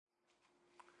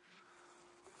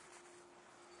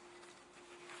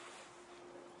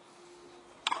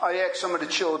I asked some of the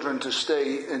children to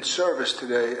stay in service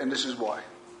today, and this is why.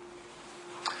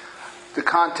 The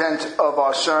content of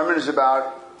our sermon is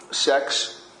about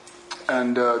sex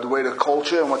and the way the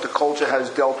culture and what the culture has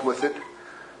dealt with it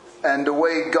and the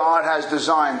way God has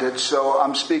designed it. So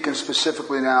I'm speaking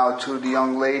specifically now to the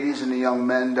young ladies and the young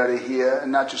men that are here,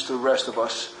 and not just the rest of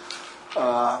us,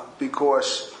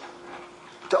 because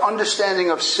the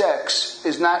understanding of sex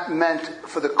is not meant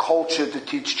for the culture to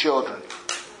teach children.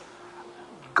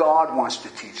 God wants to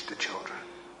teach the children.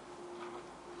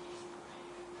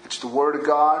 It's the Word of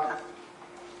God,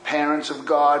 parents of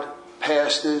God,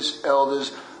 pastors,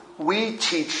 elders. We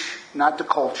teach, not the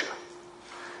culture.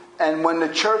 And when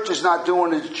the church is not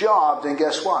doing its job, then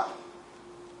guess what?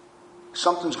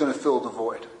 Something's going to fill the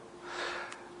void.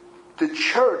 The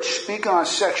church, speaking on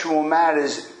sexual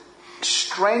matters,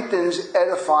 strengthens,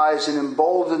 edifies, and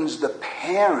emboldens the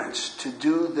parents to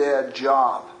do their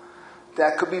job.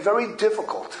 That could be very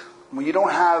difficult when you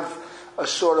don't have a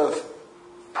sort of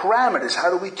parameters. How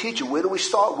do we teach it? Where do we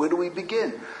start? Where do we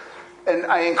begin? And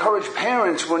I encourage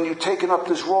parents, when you've taken up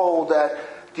this role, that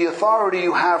the authority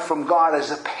you have from God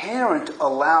as a parent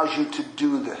allows you to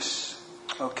do this.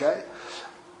 Okay?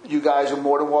 You guys are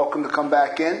more than welcome to come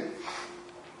back in.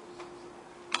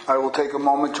 I will take a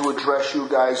moment to address you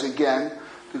guys again,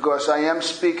 because I am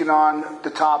speaking on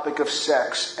the topic of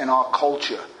sex and our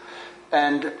culture.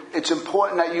 And it's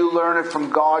important that you learn it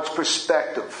from God's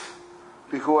perspective.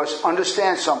 Because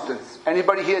understand something.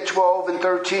 Anybody here 12 and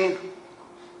 13?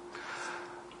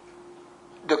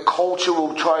 The culture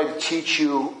will try to teach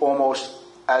you almost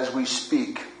as we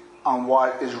speak on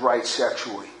what is right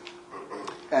sexually.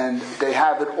 And they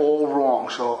have it all wrong.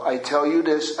 So I tell you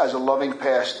this as a loving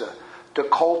pastor. The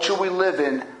culture we live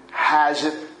in has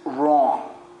it wrong.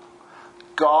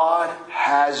 God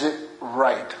has it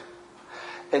right.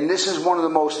 And this is one of the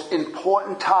most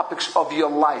important topics of your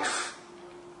life.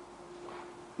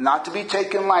 Not to be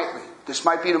taken lightly. This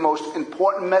might be the most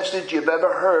important message you've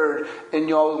ever heard in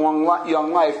your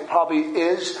young life. Probably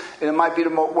is. And it might be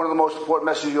one of the most important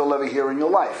messages you'll ever hear in your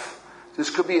life. This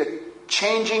could be a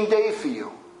changing day for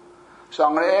you. So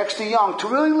I'm going to ask the young to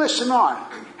really listen on.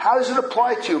 How does it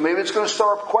apply to you? Maybe it's going to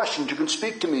stir up questions. You can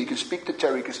speak to me. You can speak to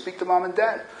Terry. You can speak to Mom and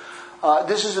Dad.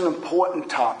 This is an important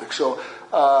topic. So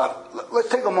let's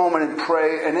take a moment and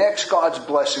pray and ask God's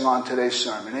blessing on today's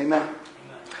sermon. Amen?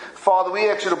 Father, we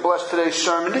ask you to bless today's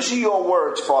sermon. This is your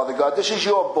words, Father God. This is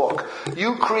your book.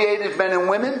 You created men and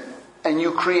women, and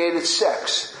you created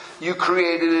sex. You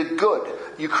created it good.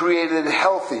 You created it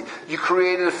healthy. You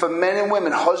created it for men and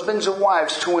women, husbands and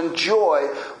wives, to enjoy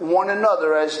one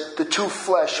another as the two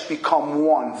flesh become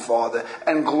one, Father,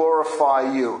 and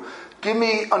glorify you. Give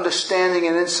me understanding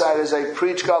and insight as I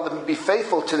preach. God, let me be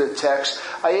faithful to the text.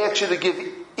 I ask you to give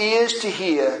ears to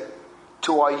hear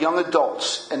to our young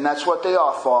adults. And that's what they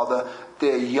are, Father.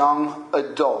 They're young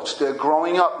adults. They're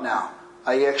growing up now.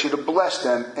 I ask you to bless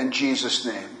them in Jesus'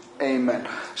 name. Amen.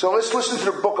 So let's listen to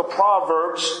the book of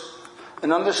Proverbs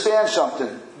and understand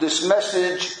something. This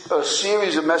message, a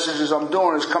series of messages I'm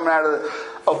doing, is coming out of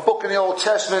a book in the Old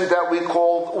Testament that we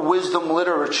call wisdom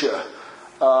literature.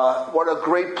 What a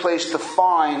great place to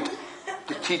find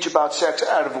to teach about sex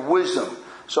out of wisdom.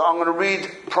 So I'm going to read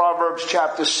Proverbs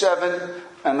chapter 7,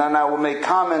 and then I will make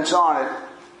comments on it.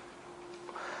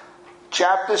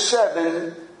 Chapter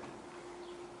 7,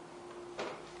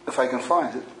 if I can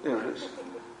find it. There it is.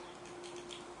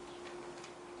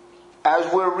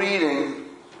 As we're reading,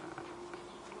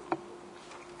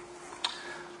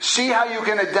 see how you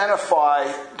can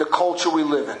identify the culture we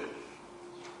live in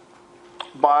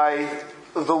by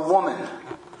the woman.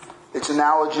 It's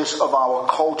analogous of our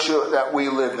culture that we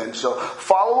live in. So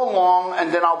follow along,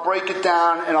 and then I'll break it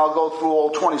down and I'll go through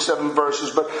all 27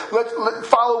 verses. But let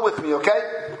follow with me,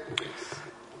 okay?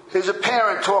 Here's a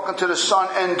parent talking to the son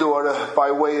and daughter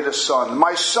by way of the son.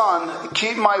 My son,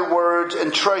 keep my words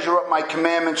and treasure up my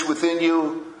commandments within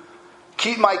you.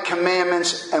 Keep my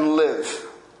commandments and live.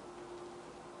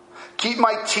 Keep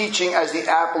my teaching as the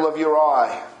apple of your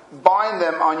eye. Bind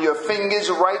them on your fingers,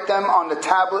 write them on the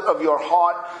tablet of your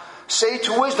heart. Say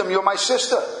to wisdom, you're my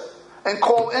sister, and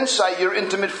call insight your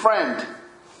intimate friend,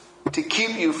 to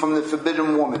keep you from the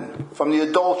forbidden woman, from the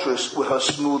adulteress with her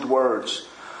smooth words.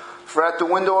 For at the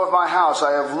window of my house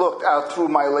I have looked out through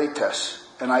my lattice,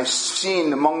 and I've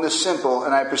seen among the simple,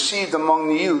 and I perceived among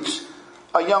the youths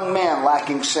a young man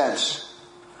lacking sense,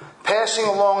 passing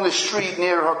along the street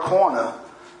near her corner,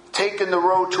 taking the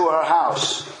road to her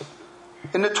house.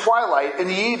 In the twilight, in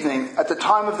the evening, at the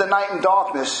time of the night and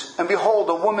darkness, and behold,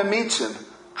 a woman meets him,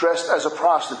 dressed as a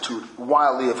prostitute,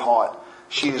 wildly of heart.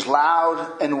 She is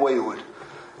loud and wayward.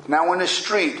 Now in the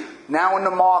street, now in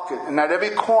the market, and at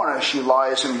every corner she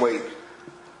lies in wait.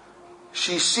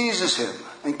 She seizes him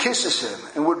and kisses him,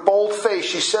 and with bold face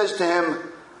she says to him,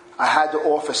 I had to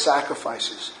offer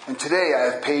sacrifices, and today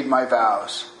I have paid my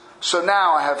vows. So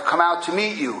now I have come out to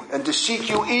meet you and to seek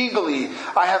you eagerly.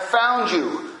 I have found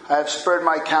you. I have spread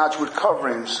my couch with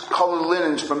coverings, colored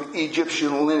linens from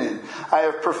Egyptian linen. I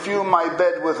have perfumed my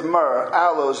bed with myrrh,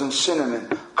 aloes, and cinnamon.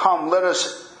 Come, let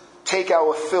us take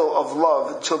our fill of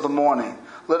love till the morning.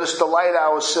 Let us delight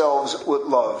ourselves with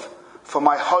love. For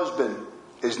my husband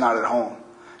is not at home.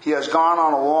 He has gone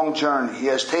on a long journey. He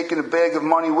has taken a bag of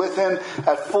money with him.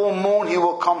 At full moon he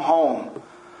will come home.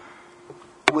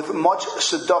 With much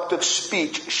seductive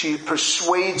speech, she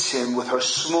persuades him with her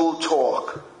smooth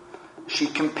talk. She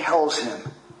compels him.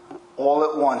 All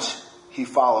at once, he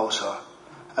follows her,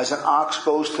 as an ox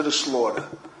goes to the slaughter,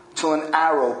 till an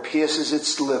arrow pierces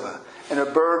its liver, and a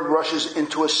bird rushes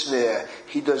into a snare.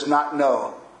 He does not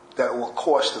know that it will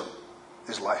cost him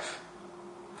his life.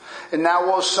 And now,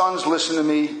 O sons, listen to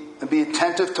me, and be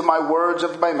attentive to my words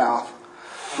of my mouth.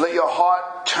 Let your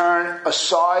heart turn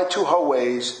aside to her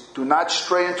ways. Do not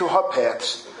stray into her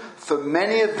paths. For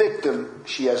many a victim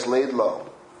she has laid low.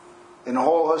 And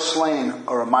all her slain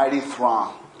are a mighty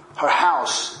throng. Her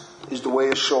house is the way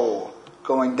of Sheol,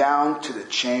 going down to the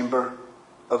chamber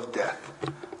of death.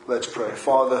 Let's pray.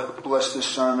 Father, bless this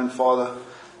sermon. Father,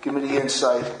 give me the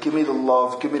insight. Give me the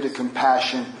love. Give me the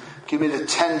compassion. Give me the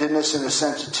tenderness and the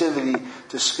sensitivity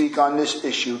to speak on this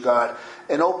issue, God.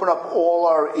 And open up all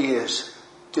our ears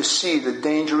to see the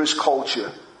dangerous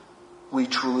culture we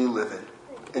truly live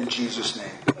in. In Jesus'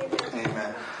 name,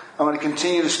 amen. I'm going to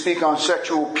continue to speak on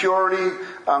sexual purity.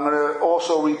 I'm going to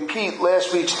also repeat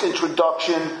last week's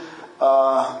introduction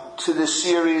to this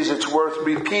series. It's worth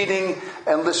repeating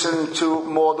and listening to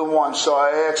more than once. So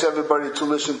I ask everybody to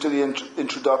listen to the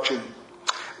introduction.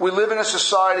 We live in a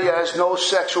society that has no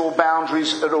sexual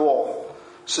boundaries at all.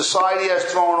 Society has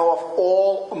thrown off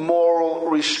all moral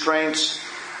restraints,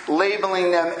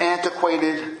 labeling them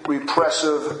antiquated,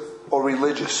 repressive, or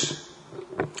religious.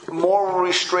 Moral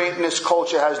restraint in this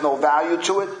culture has no value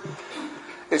to it.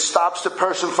 It stops the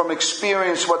person from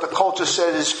experiencing what the culture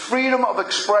says is freedom of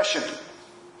expression.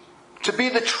 To be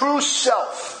the true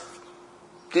self.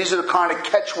 These are the kind of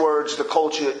catchwords the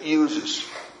culture uses.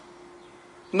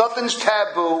 Nothing's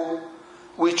taboo.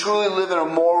 We truly live in a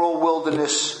moral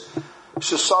wilderness.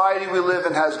 Society we live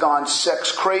in has gone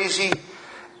sex crazy.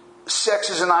 Sex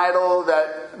is an idol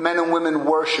that men and women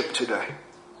worship today.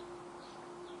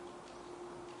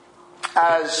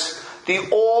 As the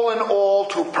all in all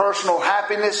to personal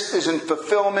happiness is in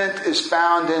fulfillment is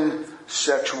found in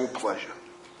sexual pleasure.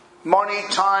 Money,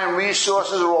 time,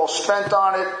 resources are all spent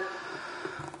on it,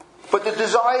 but the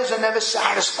desires are never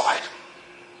satisfied.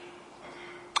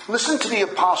 Listen to the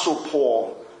Apostle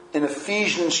Paul in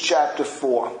Ephesians chapter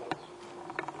 4.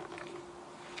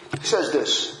 He says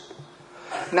this.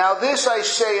 Now this I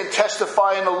say and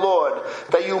testify in the Lord,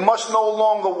 that you must no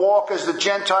longer walk as the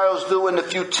Gentiles do in the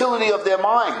futility of their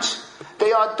minds.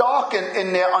 They are darkened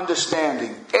in their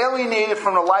understanding, alienated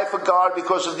from the life of God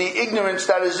because of the ignorance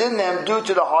that is in them due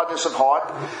to the hardness of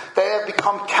heart. They have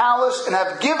become callous and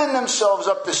have given themselves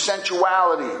up to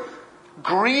sensuality,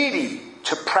 greedy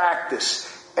to practice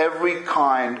every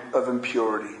kind of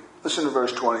impurity. Listen to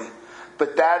verse 20.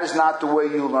 But that is not the way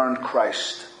you learned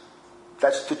Christ.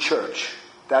 That's the church.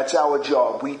 That's our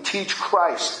job. We teach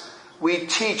Christ. We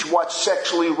teach what's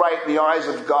sexually right in the eyes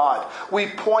of God. We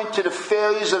point to the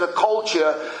failures of the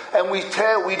culture and we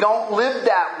tell we don't live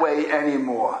that way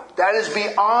anymore. That is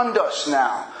beyond us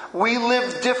now. We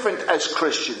live different as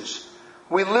Christians.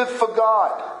 We live for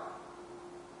God.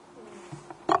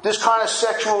 This kind of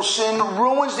sexual sin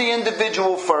ruins the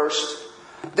individual first.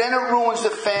 Then it ruins the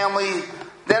family.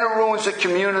 Then it ruins the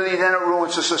community. Then it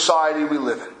ruins the society we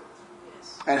live in.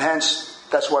 And hence,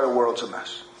 that's why the world's a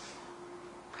mess.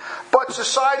 But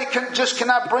society just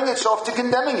cannot bring itself to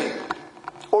condemning it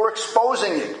or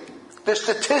exposing it. The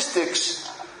statistics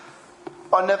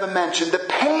are never mentioned. The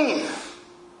pain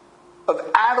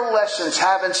of adolescents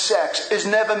having sex is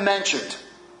never mentioned.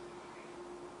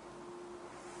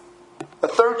 A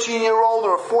 13-year-old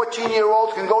or a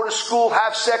 14-year-old can go to school,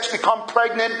 have sex, become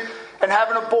pregnant, and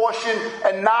have an abortion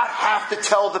and not have to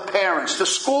tell the parents. The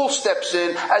school steps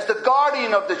in as the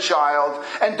guardian of the child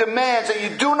and demands that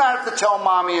you do not have to tell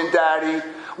mommy and daddy.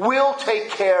 We'll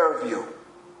take care of you.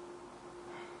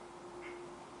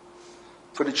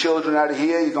 For the children out of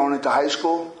here, you're going into high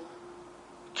school,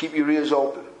 keep your ears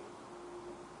open.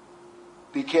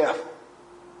 Be careful.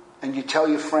 And you tell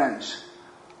your friends,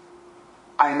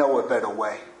 I know a better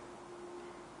way.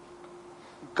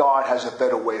 God has a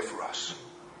better way for us.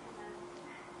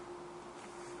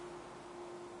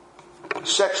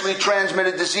 sexually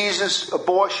transmitted diseases,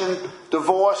 abortion,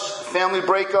 divorce, family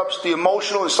breakups, the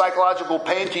emotional and psychological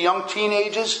pain to young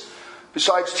teenagers,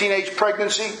 besides teenage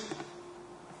pregnancy,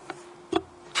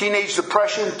 teenage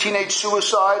depression, teenage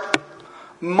suicide.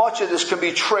 Much of this can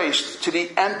be traced to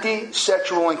the empty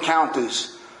sexual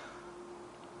encounters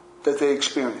that they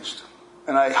experienced.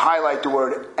 And I highlight the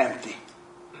word empty.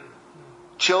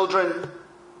 Children,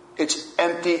 it's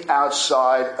empty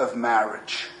outside of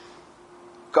marriage.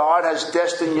 God has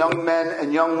destined young men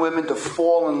and young women to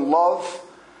fall in love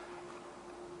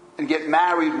and get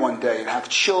married one day and have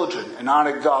children and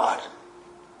honor God.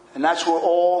 And that's where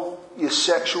all your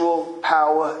sexual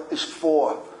power is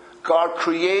for. God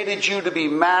created you to be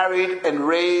married and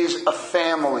raise a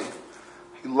family.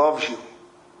 He loves you.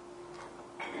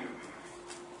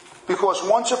 Because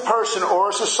once a person or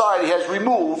a society has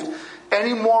removed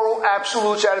any moral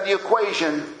absolutes out of the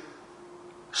equation,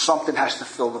 something has to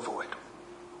fill the void.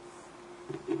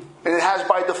 And it has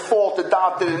by default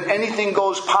adopted an anything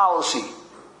goes policy.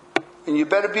 And you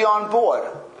better be on board,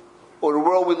 or the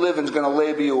world we live in is going to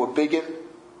label you a bigot,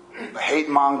 a hate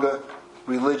monger,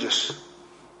 religious.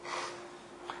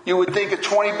 You would think a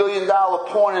 $20 billion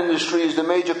porn industry is the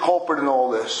major culprit in all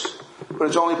this. But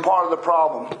it's only part of the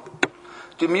problem.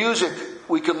 The music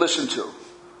we could listen to,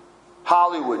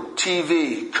 Hollywood,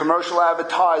 TV, commercial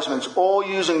advertisements, all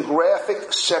using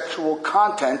graphic sexual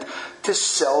content to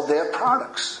sell their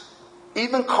products.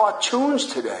 Even cartoons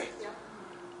today.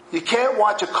 You can't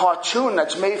watch a cartoon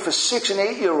that's made for 6 and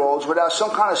 8 year olds without some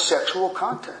kind of sexual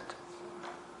content.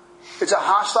 It's a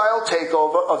hostile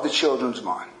takeover of the children's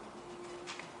mind.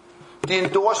 The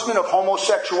endorsement of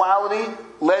homosexuality,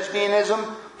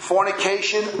 lesbianism,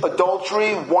 fornication,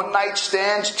 adultery, one-night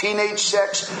stands, teenage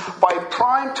sex by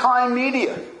primetime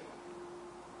media.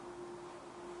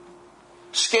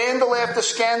 Scandal after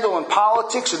scandal in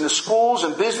politics, in the schools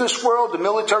and business world, the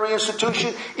military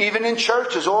institution, even in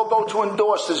churches, all go to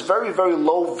endorse this very, very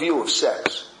low view of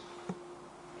sex.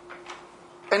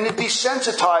 And it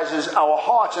desensitizes our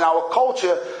hearts and our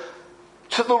culture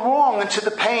to the wrong and to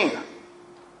the pain.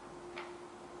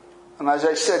 And as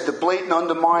I said, the blatant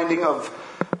undermining of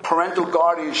parental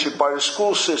guardianship by the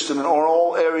school system in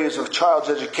all areas of child's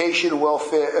education,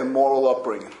 welfare, and moral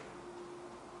upbringing.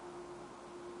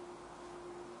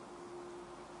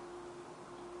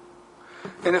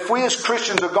 And if we as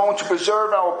Christians are going to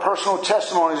preserve our personal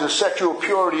testimonies of sexual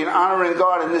purity and honoring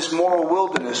God in this moral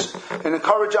wilderness, and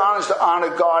encourage others to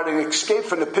honor God and escape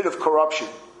from the pit of corruption,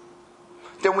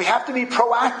 then we have to be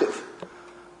proactive.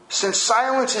 Since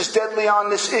silence is deadly on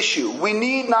this issue, we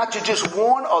need not to just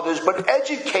warn others, but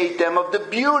educate them of the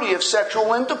beauty of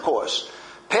sexual intercourse.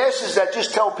 Pastors that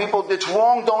just tell people it's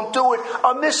wrong, don't do it,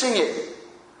 are missing it.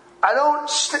 I don't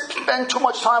spend too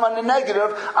much time on the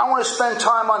negative. I want to spend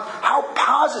time on how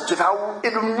positive, how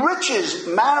it enriches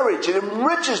marriage. It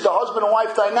enriches the husband and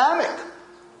wife dynamic.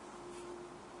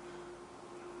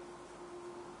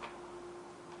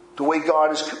 The way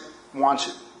God wants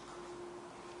it.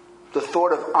 The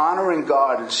thought of honoring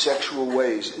God in sexual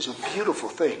ways is a beautiful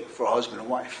thing for a husband and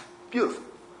wife. Beautiful.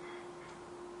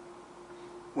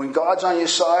 When God's on your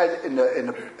side in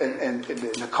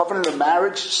the covenant of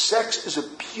marriage, sex is a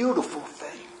beautiful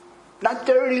thing. Not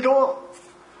dirty at all.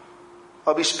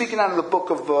 I'll be speaking out of the book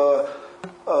of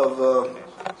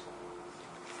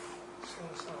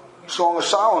Song of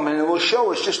Solomon, and it will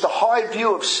show us just a high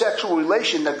view of sexual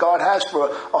relation that God has for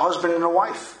a husband and a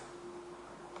wife.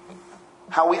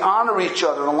 How we honor each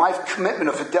other in a life commitment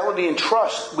of fidelity and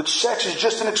trust, which sex is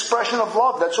just an expression of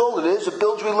love. That's all it is. It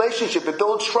builds relationship. It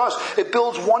builds trust. It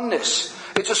builds oneness.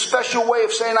 It's a special way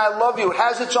of saying I love you. It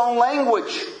has its own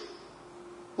language.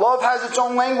 Love has its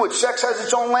own language. Sex has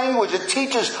its own language. It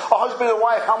teaches a husband and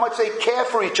wife how much they care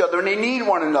for each other and they need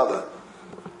one another.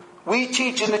 We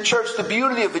teach in the church the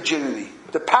beauty of virginity,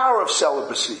 the power of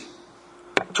celibacy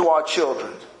to our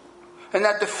children, and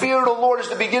that the fear of the Lord is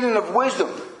the beginning of wisdom.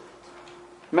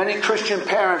 Many Christian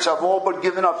parents have all but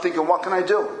given up thinking, what can I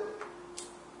do?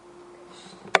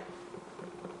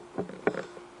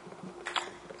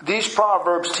 These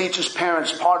proverbs teach us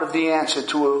parents part of the answer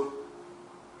to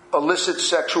illicit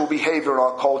sexual behavior in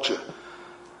our culture.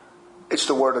 It's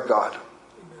the Word of God.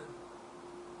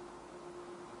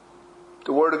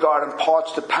 The Word of God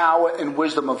imparts the power and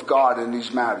wisdom of God in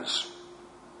these matters.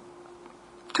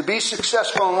 To be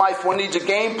successful in life, one needs a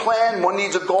game plan, one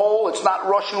needs a goal. It's not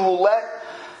Russian roulette.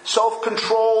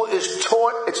 Self-control is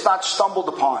taught, it's not stumbled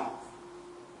upon.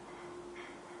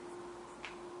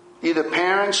 Either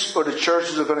parents or the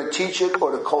churches are going to teach it,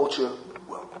 or the culture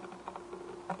will.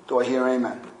 Do I hear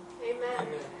amen? Amen.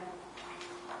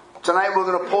 Tonight we're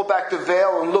going to pull back the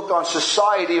veil and look on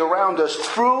society around us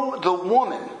through the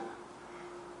woman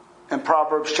in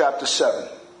Proverbs chapter 7.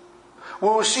 We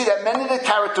will see that many of the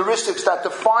characteristics that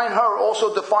define her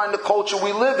also define the culture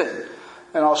we live in.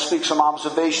 And I'll speak some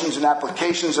observations and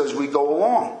applications as we go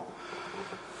along.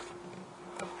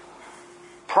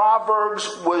 Proverbs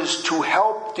was to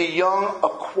help the young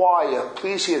acquire,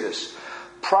 please hear this.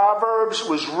 Proverbs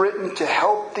was written to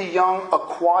help the young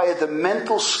acquire the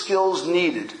mental skills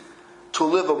needed to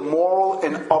live a moral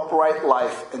and upright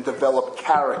life and develop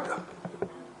character.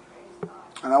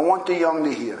 And I want the young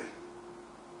to hear it.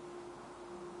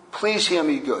 Please hear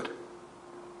me good.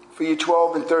 For you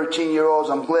 12 and 13-year-olds,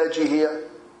 I'm glad you're here.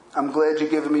 I'm glad you're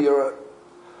giving me your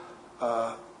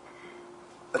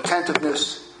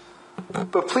attentiveness.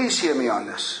 But please hear me on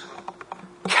this.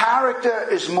 Character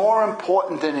is more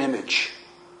important than image.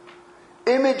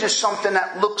 Image is something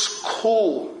that looks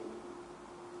cool,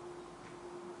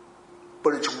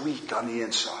 but it's weak on the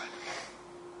inside.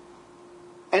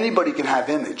 Anybody can have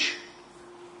image,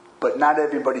 but not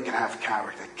everybody can have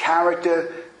character.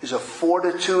 Character is a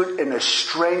fortitude and a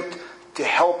strength to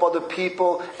help other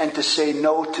people and to say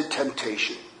no to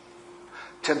temptation.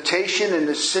 Temptation and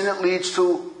the sin it leads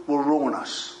to will ruin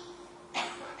us.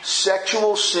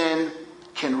 Sexual sin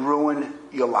can ruin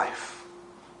your life.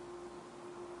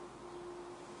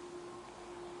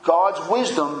 God's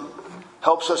wisdom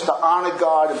helps us to honor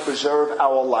God and preserve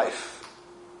our life.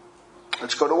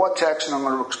 Let's go to our text and I'm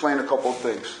going to explain a couple of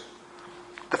things.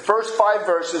 The first 5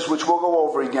 verses, which we'll go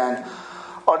over again,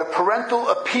 are the parental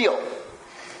appeal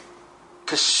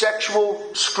to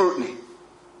sexual scrutiny.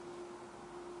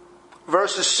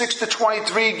 Verses 6 to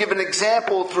 23 give an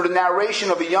example through the narration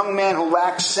of a young man who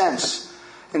lacks sense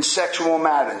in sexual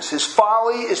matters. His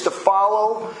folly is to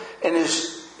follow, and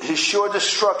his sure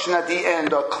destruction at the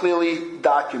end are clearly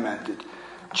documented.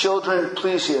 Children,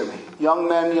 please hear me. Young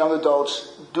men, young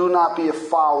adults, do not be a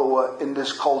follower in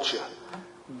this culture.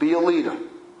 Be a leader.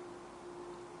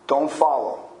 Don't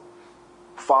follow.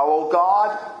 Follow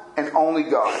God and only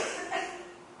God.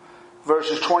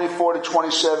 Verses 24 to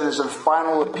 27 is a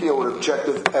final appeal with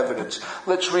objective evidence.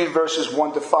 Let's read verses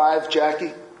 1 to 5,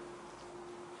 Jackie.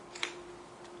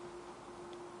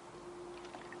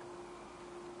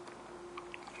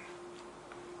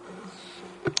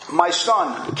 My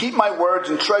son, keep my words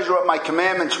and treasure up my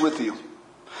commandments with you.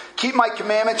 Keep my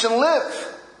commandments and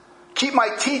live. Keep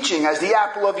my teaching as the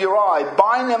apple of your eye.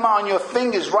 Bind them on your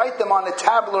fingers. Write them on the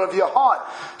tablet of your heart.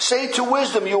 Say to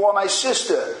wisdom, you are my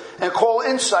sister. And call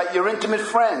insight your intimate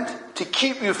friend. To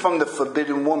keep you from the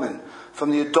forbidden woman,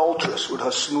 from the adulteress with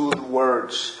her smooth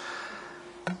words.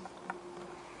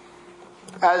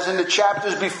 As in the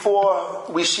chapters before,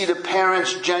 we see the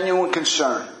parents' genuine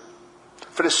concern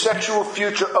for the sexual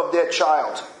future of their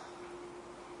child.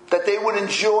 That they would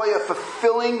enjoy a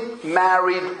fulfilling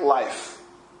married life.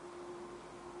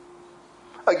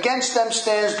 Against them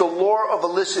stands the lure of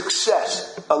illicit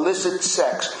sex,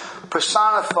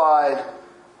 personified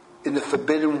in the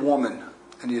forbidden woman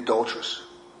and the adulteress.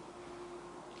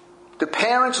 The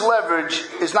parents' leverage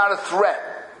is not a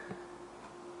threat.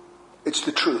 It's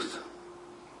the truth.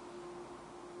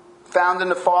 Found in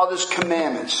the Father's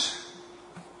commandments.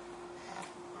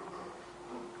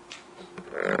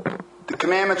 The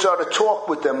commandments are to talk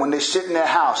with them when they sit in their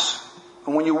house.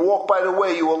 And when you walk by the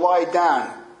way, you will lie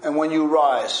down. And when you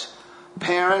rise.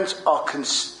 Parents are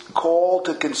called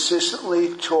to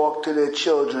consistently talk to their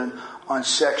children on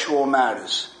sexual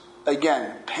matters.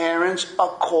 Again, parents are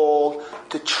called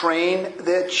to train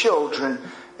their children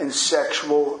in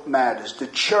sexual matters. The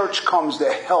church comes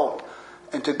to help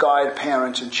and to guide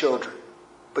parents and children.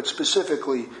 But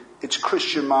specifically, it's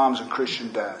Christian moms and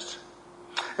Christian dads.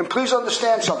 And please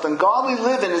understand something. Godly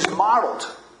living is modeled.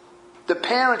 The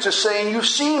parents are saying, you've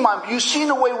seen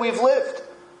the way we've lived.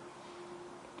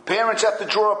 Parents have to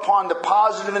draw upon the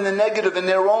positive and the negative in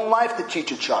their own life to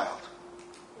teach a child.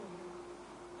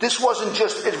 This wasn't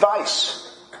just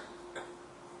advice.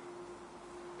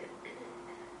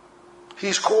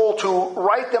 He's called to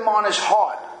write them on his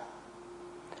heart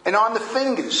and on the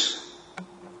fingers.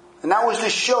 And that was to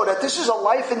show that this is a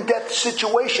life and death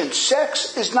situation.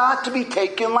 Sex is not to be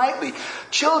taken lightly.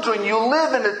 Children, you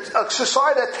live in a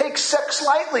society that takes sex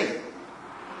lightly.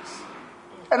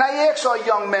 And I ask our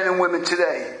young men and women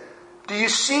today, do you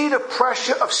see the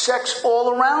pressure of sex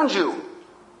all around you?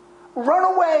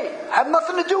 Run away. Have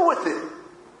nothing to do with it.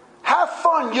 Have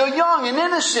fun. You're young and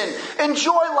innocent.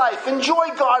 Enjoy life. Enjoy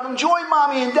God. Enjoy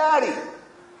mommy and daddy.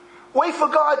 Wait for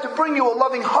God to bring you a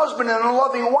loving husband and a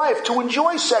loving wife to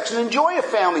enjoy sex and enjoy a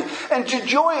family and to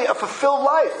enjoy a fulfilled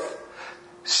life.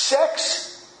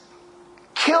 Sex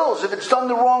kills if it's done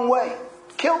the wrong way.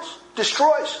 Kills.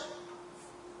 Destroys.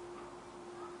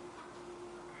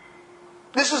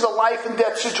 This is a life and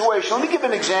death situation. Let me give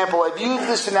an example. I've used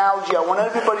this analogy. I want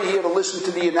everybody here to listen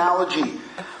to the analogy.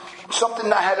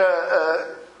 Something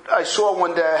I saw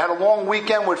one day. I had a long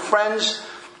weekend with friends.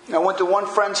 I went to one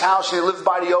friend's house, and they lived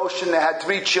by the ocean. They had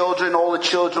 3 children. All the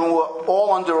children were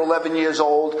all under 11 years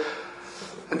old.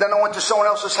 And then I went to someone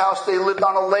else's house. They lived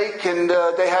on a lake, and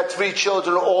they had 3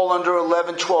 children, all under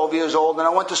 11, 12 years old. And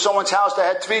I went to someone's house. They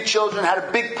had 3 children, had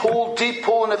a big pool, deep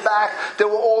pool in the back. They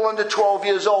were all under 12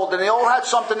 years old. And they all had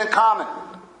something in common.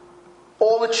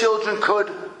 All the children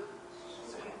could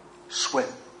swim.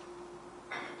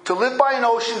 To live by an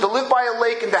ocean, to live by a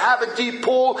lake, and to have a deep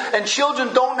pool, and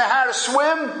children don't know how to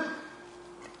swim,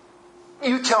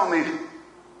 you tell me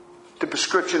the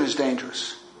prescription is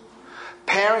dangerous.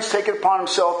 Parents take it upon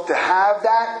themselves to have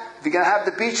that. If you're going to have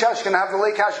the beach house, you're going to have the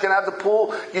lake house, you're going to have the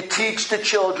pool, you teach the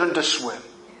children to swim.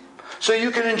 So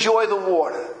you can enjoy the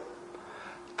water.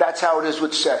 That's how it is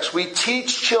with sex. We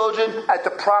teach children at the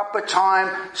proper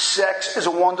time, sex is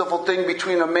a wonderful thing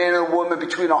between a man and a woman,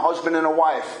 between a husband and a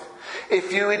wife.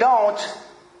 If you don't,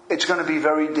 it's going to be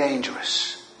very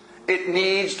dangerous. It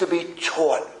needs to be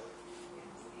taught.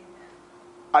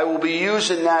 I will be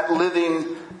using that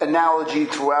living analogy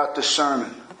throughout the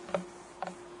sermon.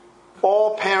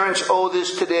 All parents owe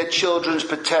this to their children's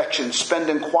protection,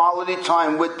 spending quality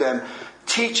time with them,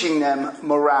 teaching them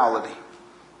morality.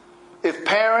 If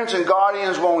parents and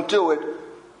guardians won't do it,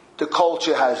 the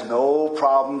culture has no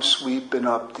problem sweeping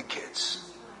up the kids.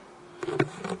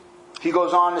 He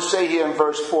goes on to say here in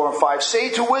verse 4 and 5,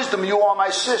 say to wisdom, you are my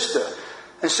sister.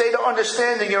 And say to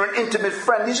understanding, you're an intimate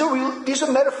friend. These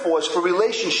are metaphors for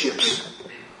relationships.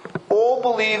 All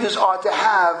believers are to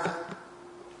have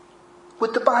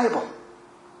with the Bible.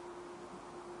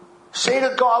 Say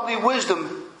to godly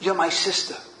wisdom, you're my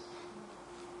sister.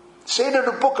 Say to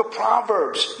the book of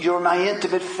Proverbs, you're my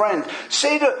intimate friend.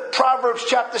 Say to Proverbs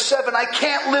chapter 7, I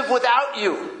can't live without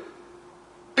you.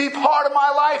 Be part of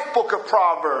my life, book of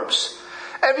Proverbs.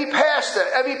 Every pastor,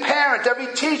 every parent,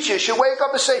 every teacher should wake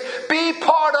up and say, be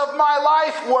part of my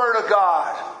life, Word of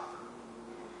God.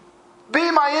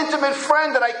 Be my intimate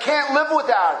friend that I can't live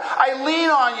without. I lean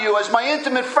on you as my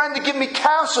intimate friend to give me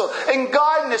counsel and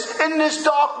guidance in this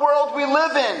dark world we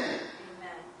live in.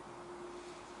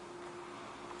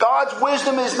 God's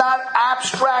wisdom is not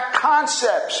abstract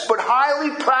concepts, but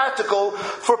highly practical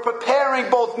for preparing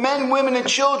both men, women, and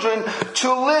children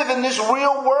to live in this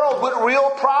real world with real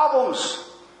problems.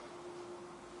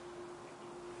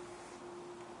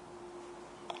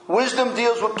 Wisdom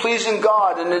deals with pleasing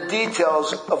God in the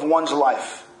details of one's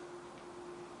life.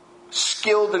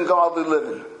 Skilled in godly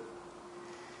living.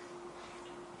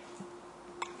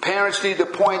 Parents need to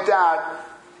point out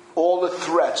all the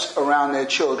threats around their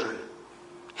children.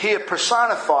 Here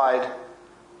personified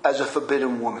as a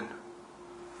forbidden woman.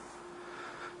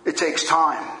 It takes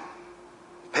time.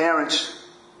 Parents,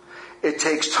 it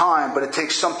takes time, but it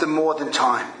takes something more than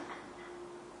time.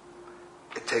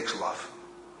 It takes love.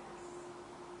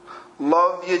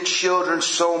 Love your children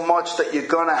so much that you're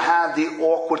going to have the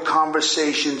awkward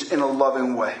conversations in a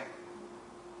loving way.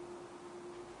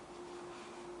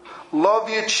 Love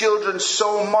your children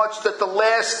so much that the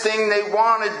last thing they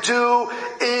want to do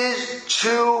is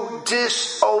to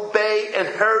disobey and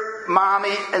hurt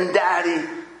mommy and daddy.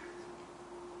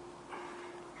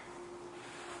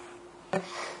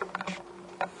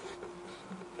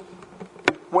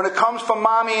 When it comes from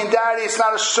mommy and daddy, it's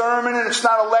not a sermon and it's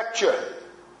not a lecture.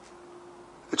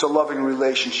 It's a loving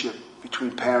relationship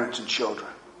between parents and children.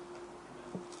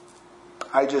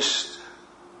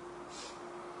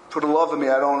 For the love of me,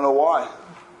 I don't know why.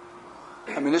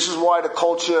 I mean, this is why the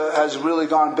culture has really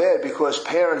gone bad, because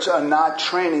parents are not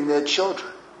training their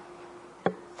children.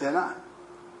 They're not.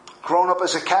 Growing up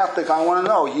as a Catholic, I want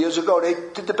to know, years ago, they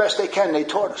did the best they can. They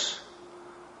taught us.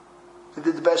 They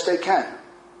did the best they can.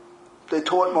 They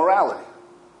taught morality.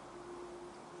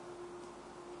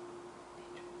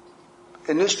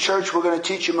 In this church, we're going to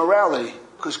teach you morality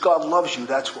because God loves you.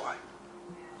 That's why.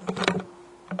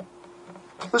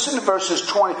 Listen to verses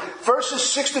 20. Verses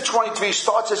 6 to 23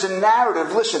 starts as a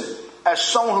narrative. Listen, as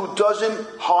someone who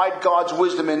doesn't hide God's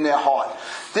wisdom in their heart.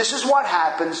 This is what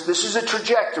happens. This is a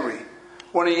trajectory.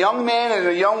 When a young man and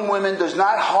a young woman does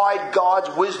not hide God's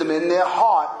wisdom in their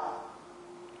heart,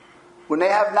 when they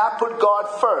have not put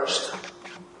God first,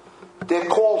 they're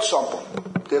called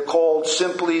something. They're called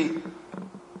simply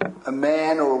a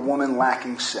man or a woman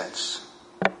lacking sense.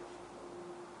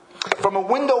 From a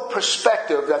window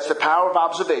perspective, that's the power of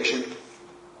observation.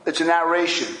 It's a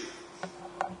narration.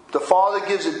 The Father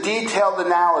gives a detailed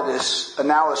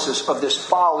analysis of this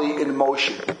folly in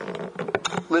motion.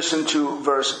 Listen to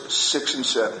verse 6 and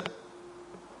 7.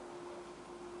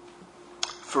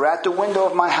 For at the window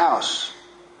of my house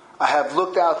I have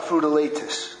looked out through the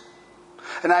lattice,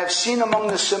 and I have seen among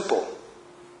the simple,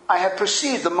 I have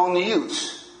perceived among the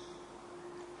youths,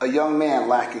 a young man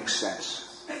lacking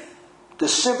sense. The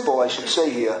simple, I should say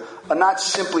here, are not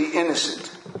simply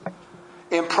innocent.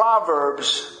 In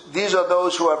Proverbs, these are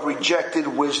those who have rejected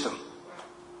wisdom.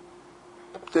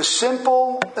 The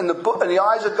simple in the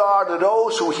eyes of God are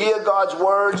those who hear God's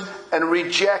words and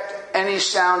reject any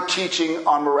sound teaching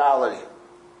on morality.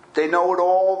 They know it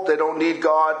all. They don't need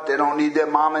God. They don't need their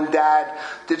mom and dad.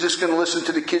 They're just going to listen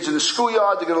to the kids in the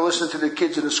schoolyard. They're going to listen to the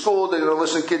kids in the school. They're going to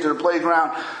listen to kids in the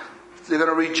playground. They're going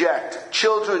to reject.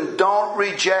 Children, don't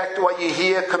reject what you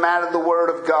hear come out of the Word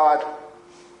of God.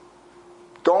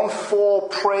 Don't fall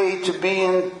prey to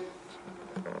being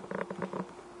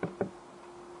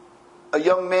a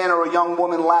young man or a young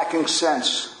woman lacking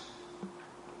sense.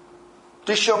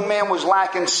 This young man was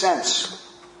lacking sense.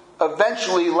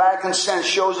 Eventually, lacking sense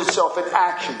shows itself in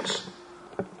actions.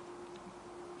 And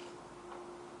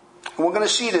we're going to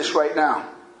see this right now.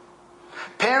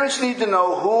 Parents need to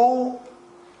know who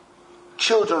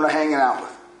children are hanging out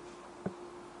with.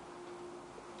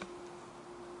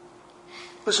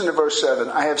 Listen to verse 7.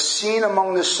 I have seen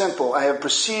among the simple, I have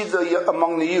perceived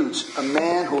among the youths, a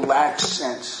man who lacks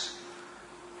sense.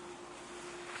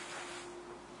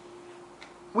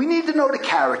 We need to know the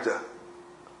character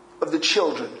of the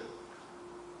children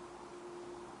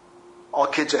our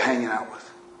kids are hanging out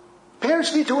with.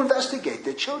 Parents need to investigate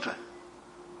their children.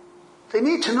 They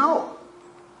need to know.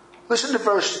 Listen to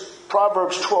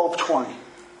Proverbs 12:20.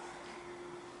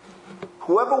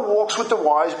 Whoever walks with the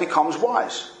wise becomes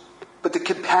wise, but the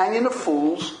companion of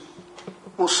fools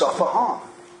will suffer harm.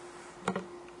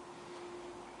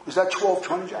 Is that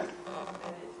 12:20, Jack?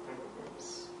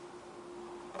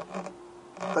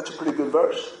 That's a pretty good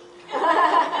verse.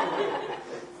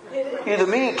 Either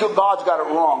me or God's got it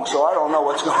wrong, so I don't know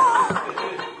what's going on.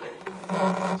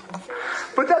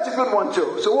 But that's a good one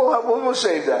too. So we'll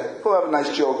save that. We'll have a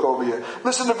nice joke over here.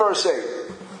 Listen to verse 8.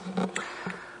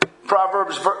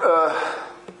 Proverbs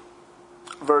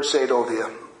verse 8 over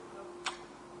here.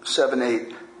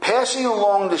 7:8. Passing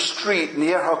along the street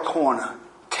near her corner,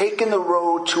 taking the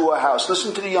road to her house.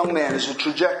 Listen to the young man. There's a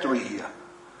trajectory here.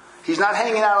 He's not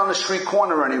hanging out on the street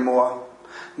corner anymore.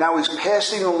 Now he's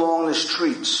passing along the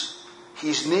streets.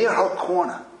 He's near her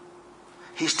corner.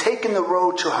 He's taking the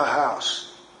road to her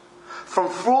house. From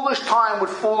foolish time with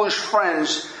foolish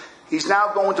friends, he's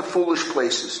now going to foolish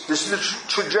places. This is the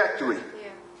trajectory. Yeah.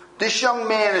 This young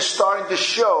man is starting to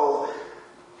show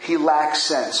he lacks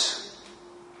sense.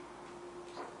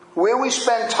 Where we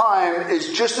spend time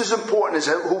is just as important as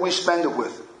who we spend it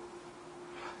with.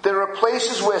 There are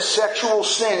places where sexual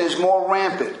sin is more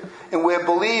rampant and where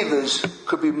believers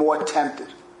could be more tempted.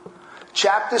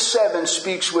 Chapter 7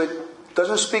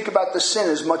 doesn't speak about the sin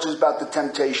as much as about the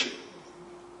temptation.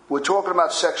 We're talking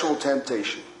about sexual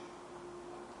temptation.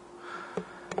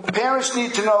 Parents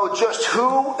need to know just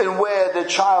who and where their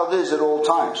child is at all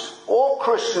times. All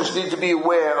Christians need to be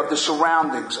aware of the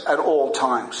surroundings at all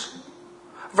times.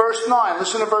 Verse 9,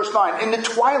 listen to verse 9. In the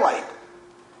twilight,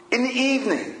 in the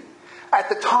evening, at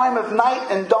the time of night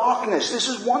and darkness. This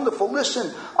is wonderful.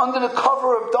 Listen, under the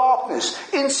cover of darkness,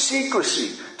 in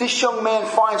secrecy, this young man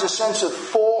finds a sense of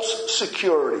false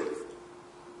security.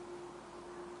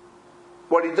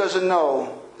 What he doesn't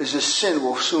know is his sin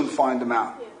will soon find him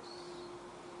out. Yes.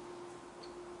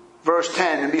 Verse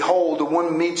 10, and behold, a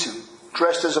woman meets him,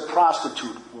 dressed as a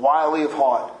prostitute, wily of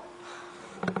heart.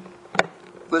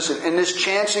 Listen, in this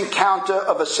chance encounter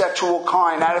of a sexual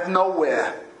kind, out of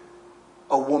nowhere,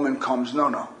 a woman comes.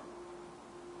 No.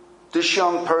 This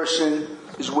young person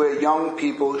is where young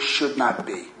people should not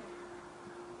be.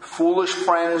 Foolish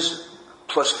friends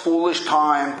plus foolish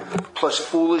time plus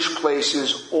foolish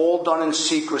places, all done in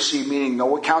secrecy, meaning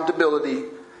no accountability,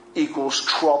 equals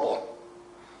trouble.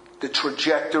 The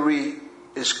trajectory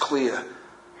is clear.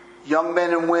 Young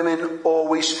men and women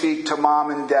always speak to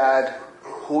mom and dad.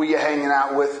 Who are you hanging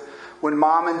out with? When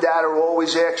mom and dad are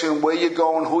always asking where you're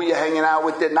going, who you're hanging out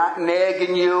with, they're not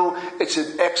nagging you. It's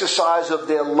an exercise of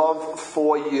their love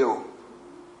for you.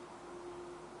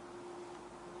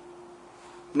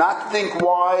 Not to think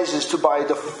wise is to by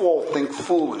default think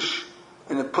foolish.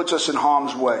 And it puts us in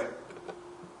harm's way.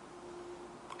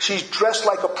 She's dressed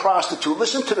like a prostitute.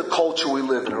 Listen to the culture we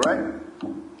live in, right?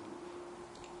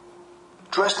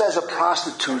 Dressed as a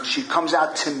prostitute, she comes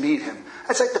out to meet him.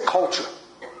 That's like the culture.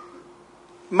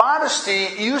 Modesty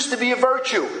used to be a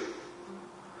virtue.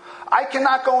 I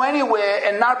cannot go anywhere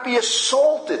and not be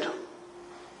assaulted.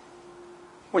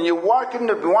 When you're working,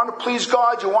 if you want to please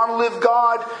God, you want to live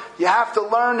God, you have to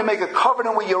learn to make a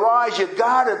covenant with your eyes. You've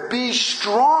got to be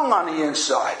strong on the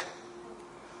inside.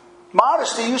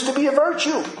 Modesty used to be a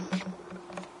virtue.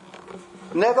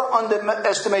 Never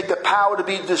underestimate the power to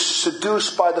be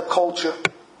seduced by the culture.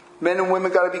 Men and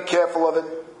women got to be careful of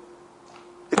it.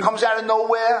 It comes out of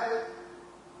nowhere.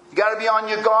 You got to be on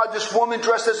your guard. This woman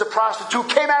dressed as a prostitute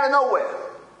came out of nowhere.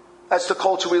 That's the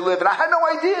culture we live in. I had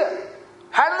no idea.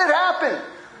 How did it happen?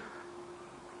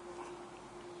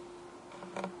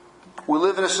 We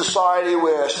live in a society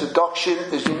where seduction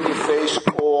is in your face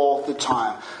all the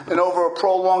time. And over a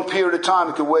prolonged period of time,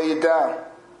 it can weigh you down.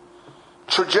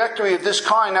 Trajectory of this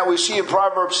kind that we see in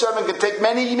Proverbs 7 can take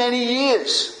many, many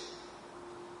years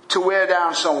to wear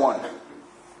down someone.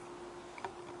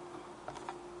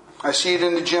 I see it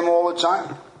in the gym all the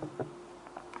time.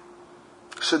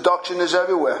 Seduction is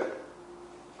everywhere.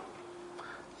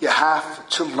 You have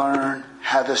to learn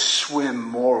how to swim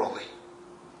morally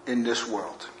in this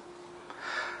world.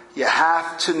 You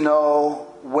have to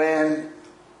know when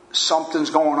something's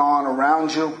going on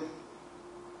around you.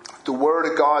 The Word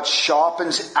of God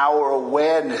sharpens our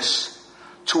awareness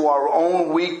to our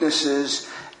own weaknesses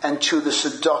and to the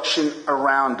seduction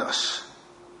around us.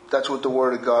 That's what the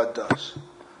Word of God does.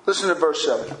 Listen to verse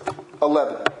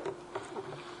 11.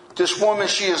 This woman,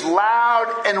 she is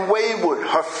loud and wayward.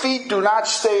 Her feet do not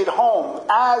stay at home.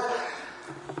 As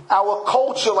our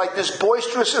culture, like this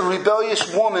boisterous and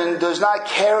rebellious woman, does not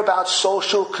care about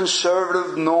social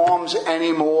conservative norms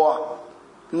anymore.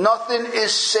 Nothing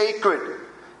is sacred.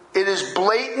 It is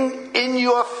blatant,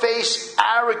 in-your-face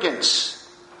arrogance.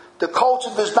 The culture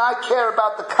does not care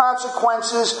about the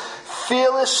consequences.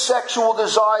 Fearless sexual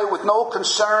desire with no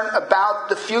concern about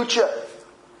the future.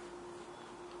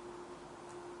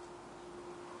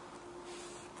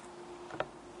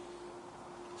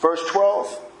 Verse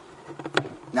 12.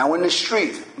 Now in the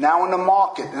street, now in the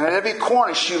market, and at every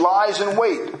corner she lies in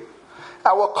wait.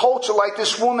 Our culture, like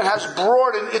this woman, has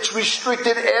broadened its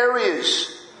restricted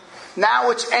areas.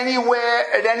 Now it's anywhere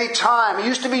at any time. It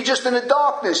used to be just in the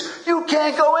darkness. You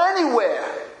can't go anywhere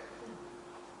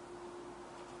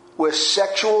where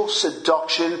sexual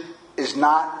seduction is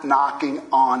not knocking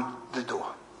on the door.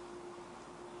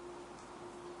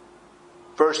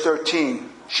 Verse 13,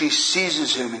 she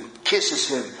seizes him and kisses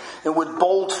him, and with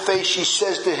bold face she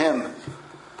says to him,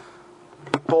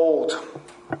 bold.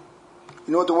 You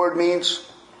know what the word means?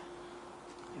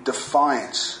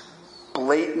 Defiance.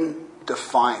 Blatant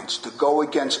defiance. To go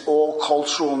against all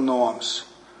cultural norms.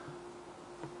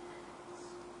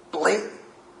 Blatant.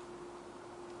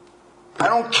 I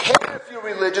don't care if you're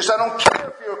religious. I don't care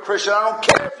if you're a Christian. I don't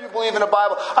care if you believe in the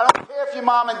Bible. I don't care if your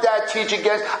mom and dad teach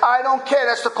against. I don't care.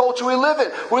 That's the culture we live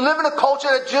in. We live in a culture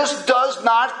that just does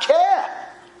not care.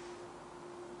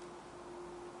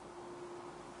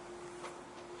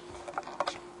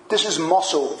 This is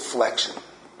muscle flexing.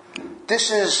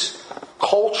 This is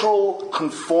cultural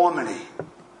conformity.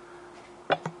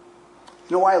 You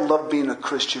know why I love being a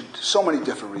Christian? So many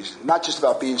different reasons. Not just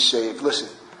about being saved. Listen,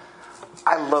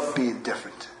 I love being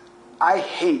different. I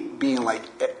hate being like...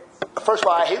 First of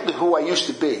all, I hate who I used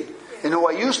to be. And who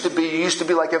I used to be, you used to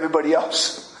be like everybody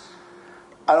else.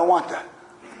 I don't want that.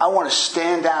 I want to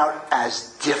stand out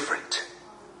as different.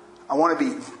 I want to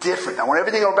be different. I want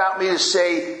everything about me to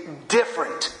say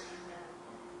different.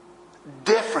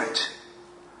 Different.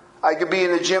 I could be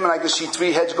in the gym and I could see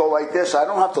three heads go like this. I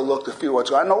don't have to look to feel what's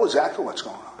going on. I know exactly what's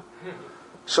going on.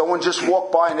 Someone just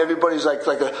walked by and everybody's like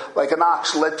an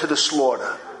ox led to the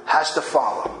slaughter. Has to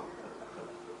follow.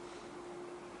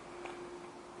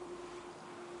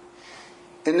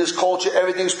 In this culture,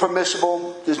 everything's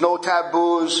permissible. There's no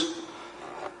taboos.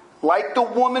 Like the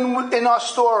woman in our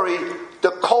story,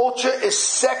 the culture is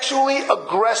sexually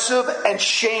aggressive and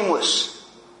shameless.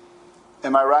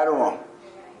 Am I right or wrong?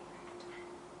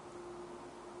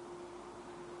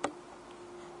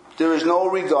 There is no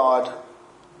regard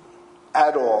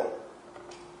at all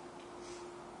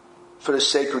for the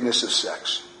sacredness of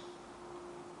sex.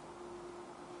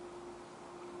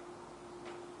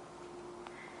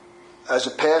 As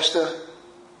a pastor,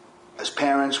 as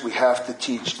parents, we have to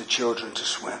teach the children to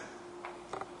swim.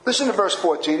 Listen to verse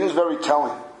 14. It's very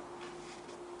telling.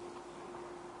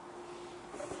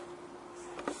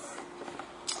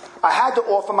 I had to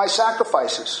offer my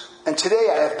sacrifices, and today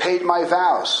I have paid my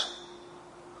vows.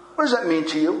 What does that mean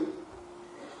to you?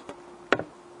 Let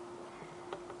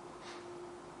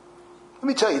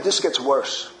me tell you, this gets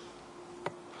worse.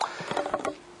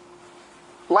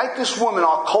 Like this woman,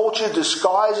 our culture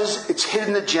disguises its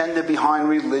hidden agenda behind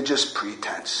religious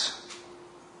pretense.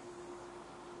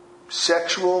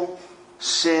 Sexual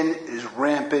sin is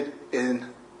rampant in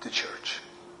the church.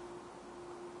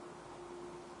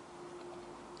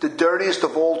 The dirtiest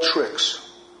of all tricks.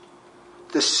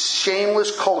 The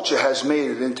shameless culture has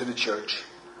made it into the church.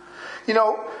 You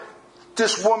know,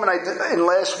 this woman, in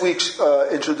last week's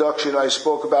introduction, I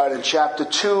spoke about in chapter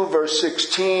 2, verse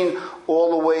 16,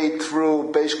 all the way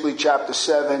through basically chapter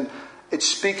 7. It's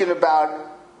speaking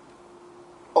about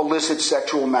illicit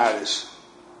sexual matters.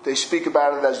 They speak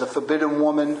about it as the forbidden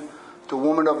woman, the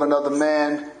woman of another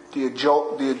man, the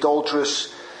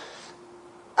adulteress.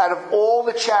 Out of all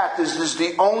the chapters, this is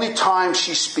the only time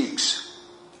she speaks.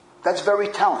 That's very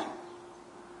telling.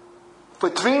 For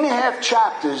 3.5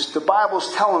 chapters, the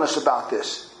Bible's telling us about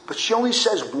this. But she only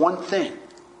says one thing.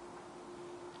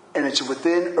 And it's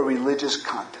within a religious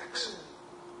context.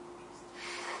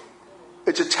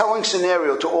 It's a telling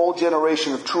scenario to all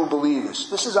generation of true believers.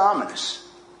 This is ominous.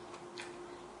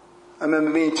 I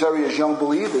remember me and Terry as young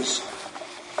believers.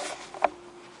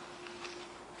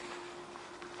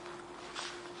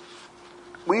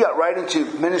 We got right into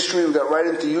ministry. We got right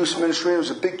into youth ministry. It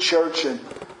was a big church. And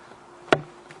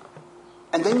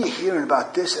then you're hearing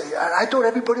about this. I thought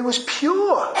everybody was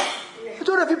pure. I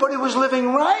thought everybody was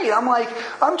living right. I'm like,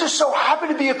 I'm just so happy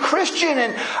to be a Christian.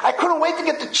 And I couldn't wait to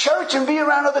get to church and be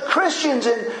around other Christians.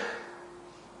 And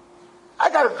I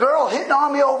got a girl hitting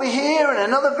on me over here and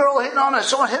another girl hitting on me and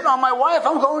someone hitting on my wife.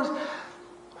 I'm going,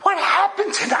 what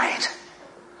happened tonight?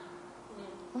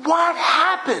 What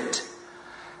happened?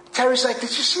 Terry's like, did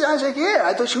you see that? I was like, yeah,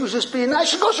 I thought she was just being nice.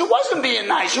 She goes, she wasn't being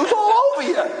nice. She was all over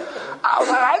you. I was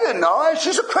like, I didn't know.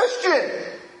 She's a Christian.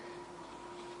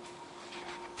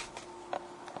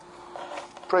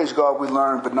 Praise God, we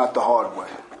learn, but not the hard way.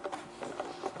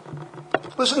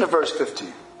 Listen to verse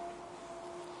 15.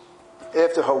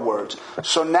 After her words.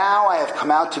 So now I have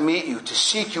come out to meet you, to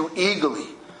seek you eagerly,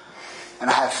 and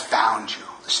I have found you.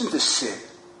 Listen to sin.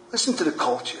 Listen to the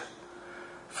culture.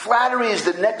 Flattery is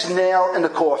the next nail in the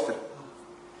coffin.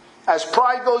 As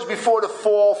pride goes before the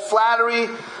fall, flattery,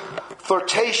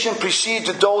 flirtation precedes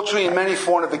adultery and many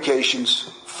fornications.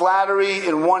 Flattery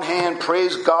in one hand,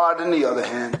 praise God in the other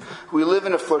hand. We live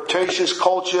in a flirtatious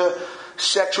culture,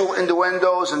 sexual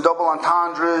innuendos and double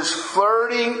entendres.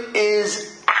 Flirting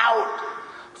is out.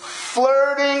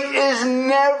 Flirting is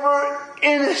never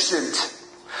innocent.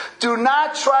 Do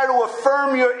not try to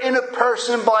affirm your inner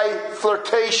person by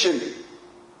flirtation.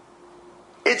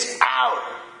 It's out.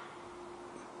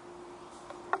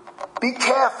 Be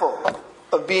careful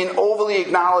of being overly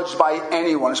acknowledged by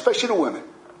anyone, especially the women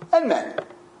and men.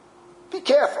 Be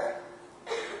careful.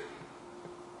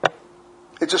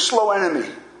 It's a slow enemy,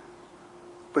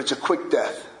 but it's a quick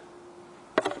death.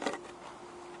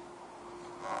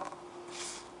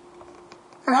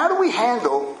 And how do we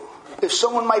handle if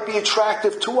someone might be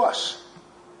attractive to us?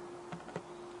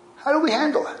 How do we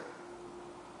handle it?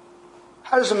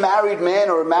 How does a married man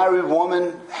or a married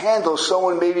woman handle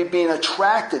someone maybe being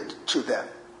attracted to them?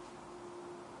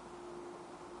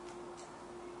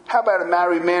 How about a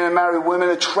married man and married woman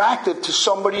attracted to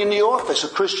somebody in the office,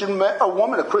 a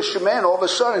woman, a Christian man? All of a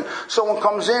sudden, someone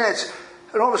comes in,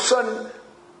 and all of a sudden,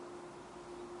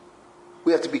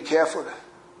 we have to be careful.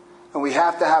 And we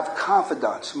have to have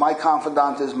confidants. My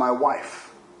confidant is my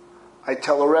wife. I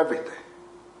tell her everything.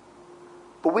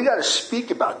 But we got to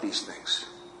speak about these things.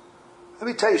 Let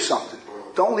me tell you something.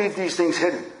 Don't leave these things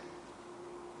hidden.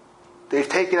 They've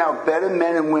taken out better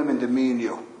men and women than me and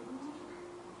you.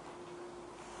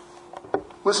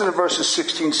 Listen to verses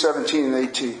 16, 17, and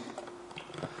 18.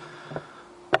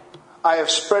 I have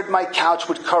spread my couch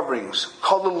with coverings,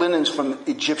 colored linens from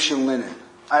Egyptian linen.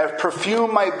 I have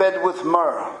perfumed my bed with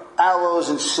myrrh, aloes,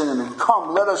 and cinnamon.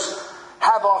 Come, let us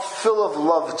have our fill of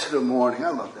love to the morning.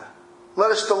 I love that. Let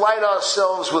us delight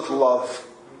ourselves with love.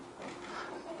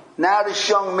 Now this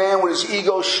young man with his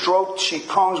ego stroked, she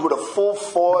comes with a full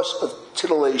force of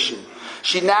titillation.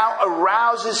 She now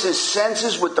arouses his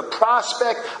senses with the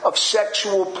prospect of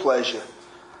sexual pleasure.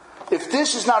 If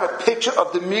this is not a picture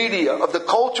of the media, of the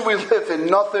culture we live in,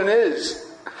 nothing is.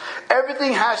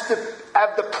 Everything has to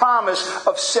have the promise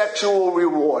of sexual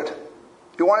reward.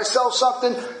 You want to sell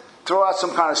something? Throw out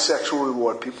some kind of sexual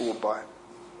reward. People will buy it.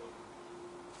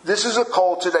 This is a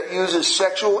culture that uses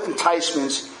sexual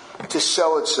enticements to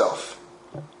sell itself.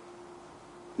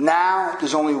 Now,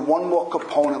 there's only one more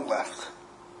component left.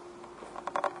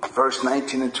 Verse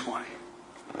 19 and 20.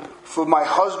 For my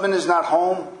husband is not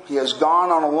home. He has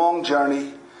gone on a long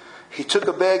journey. He took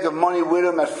a bag of money with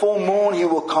him. At full moon, he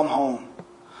will come home.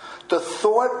 The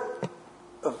thought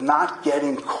of not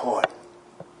getting caught.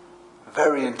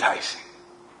 Very enticing.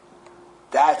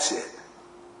 That's it.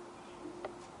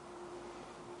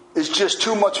 is just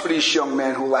too much for this young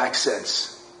man who lacks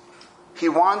sense. He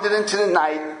wandered into the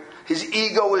night. His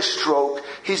ego is stroked.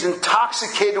 He's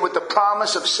intoxicated with the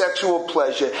promise of sexual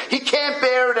pleasure. He can't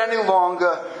bear it any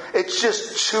longer. It's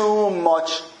just too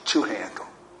much to handle.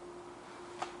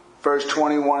 Verse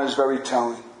 21 is very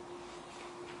telling.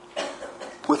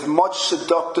 With much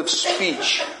seductive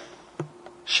speech,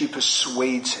 she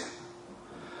persuades him.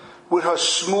 With her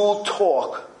smooth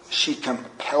talk, she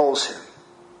compels him.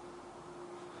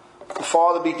 The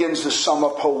father begins to sum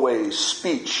up her ways.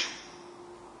 Speech.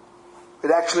 It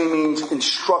actually means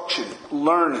instruction,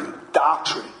 learning,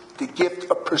 doctrine, the gift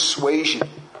of persuasion.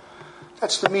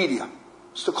 That's the media.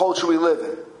 It's the culture we live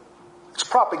in. It's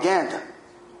propaganda.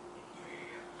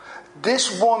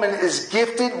 This woman is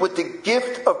gifted with the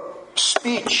gift of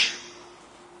speech.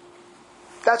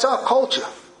 That's our culture.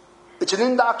 It's an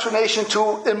indoctrination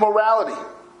to immorality.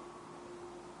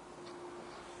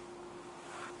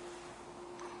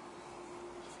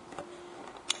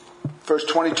 Verse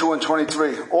 22 and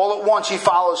 23. All at once he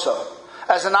follows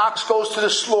her. As an ox goes to the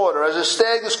slaughter, as a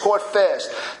stag is caught fast,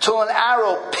 till an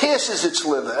arrow pierces its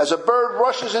liver, as a bird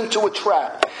rushes into a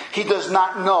trap. He does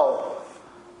not know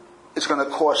it's going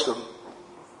to cost him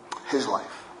his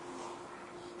life.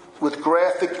 With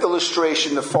graphic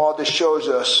illustration, the Father shows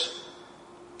us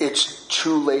it's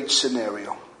too late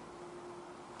scenario.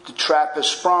 The trap is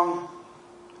sprung,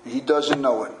 he doesn't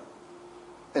know it.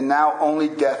 And now only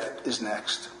death is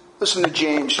next. Listen to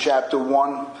James chapter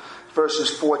 1, verses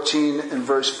 14 and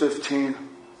verse 15.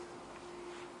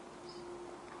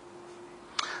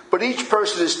 But each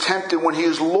person is tempted when he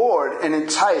is lured and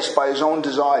enticed by his own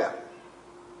desire.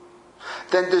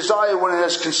 Then desire, when it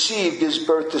has conceived, gives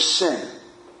birth to sin.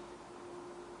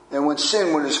 And when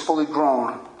sin, when it is fully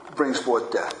grown, brings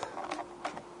forth death.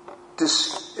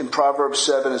 This, in Proverbs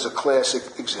 7, is a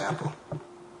classic example.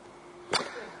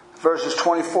 Verses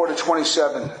 24 to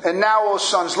 27. And now, O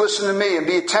sons, listen to me and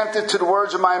be attentive to the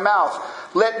words of my mouth.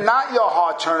 Let not your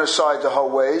heart turn aside to her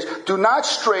ways. Do not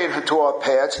strain her to her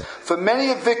paths. For many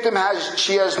a victim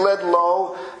she has led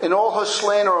low. In all her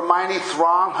slain are a mighty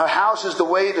throng. Her house is the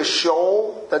way to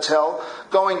Sheol, that's hell,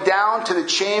 going down to the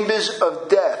chambers of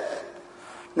death.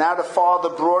 Now the Father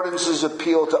broadens his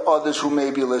appeal to others who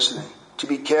may be listening. To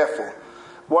be careful.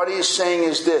 What he is saying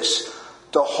is this.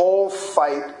 The whole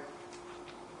fight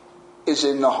is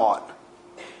in the heart.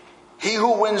 He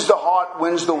who wins the heart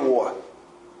wins the war.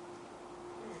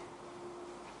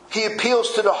 He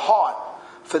appeals to the heart,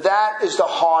 for that is the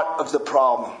heart of the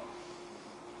problem.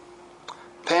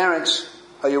 Parents,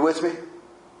 are you with me?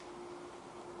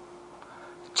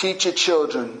 Teach your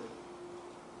children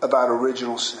about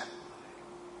original sin.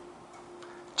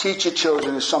 Teach your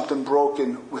children there's something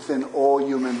broken within all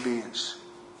human beings.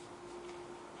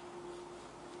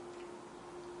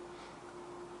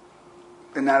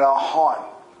 And that our heart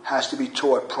has to be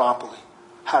taught properly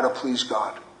how to please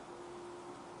God.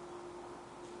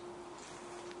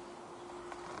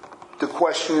 The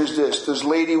question is this: does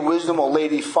Lady Wisdom or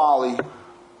Lady Folly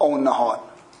own the heart?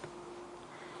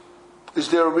 Is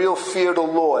there a real fear of the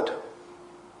Lord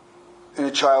in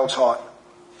a child's heart?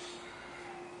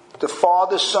 The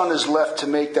father, son is left to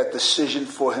make that decision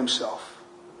for himself.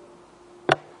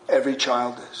 Every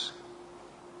child is.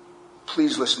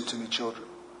 Please listen to me, children.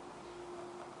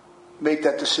 Make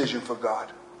that decision for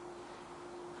God.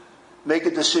 Make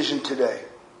a decision today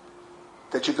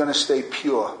that you're going to stay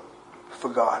pure for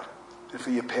God and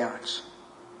for your parents.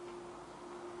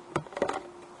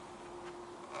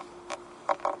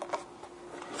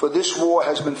 For this war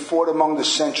has been fought among the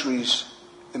centuries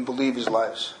in believers'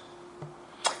 lives.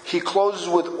 He closes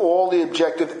with all the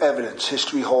objective evidence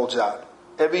history holds out.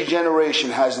 Every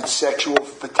generation has its sexual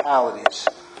fatalities,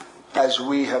 as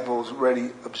we have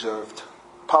already observed.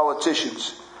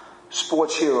 Politicians,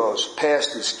 sports heroes,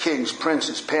 pastors, kings,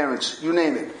 princes, parents, you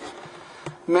name it.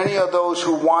 Many are those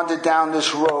who wandered down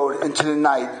this road into the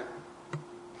night,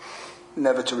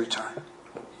 never to return.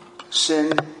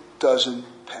 Sin doesn't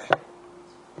pay.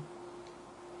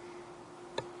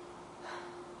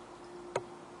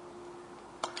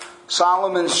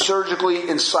 Solomon's surgically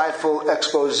insightful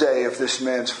expose of this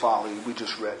man's folly we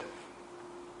just read.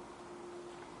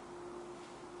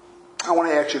 I want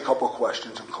to ask you a couple of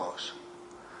questions and close.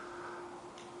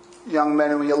 Young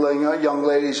men and young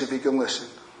ladies, if you can listen.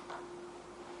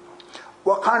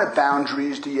 What kind of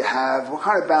boundaries do you have? What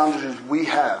kind of boundaries do we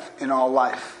have in our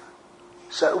life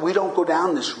so that we don't go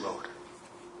down this road?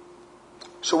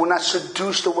 So we're not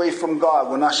seduced away from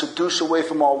God. We're not seduced away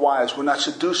from our wives. We're not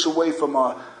seduced away from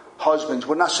our husbands.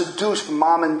 We're not seduced from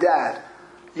mom and dad.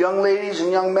 Young ladies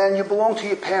and young men, you belong to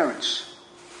your parents.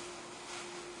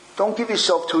 Don't give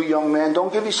yourself to a young man.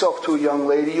 Don't give yourself to a young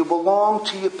lady. You belong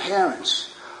to your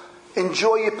parents.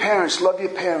 Enjoy your parents. Love your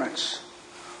parents.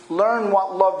 Learn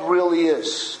what love really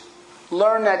is.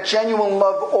 Learn that genuine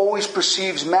love always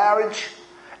precedes marriage,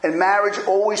 and marriage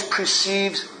always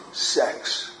precedes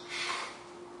sex.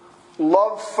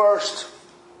 Love first,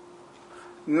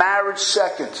 marriage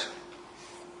second,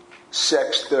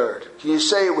 sex third. Can you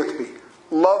say it with me?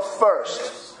 Love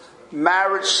first,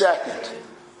 marriage second,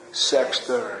 sex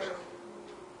third.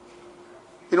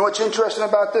 You know what's interesting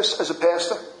about this as a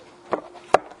pastor?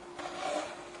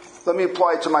 Let me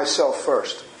apply it to myself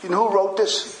first. You know who wrote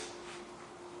this?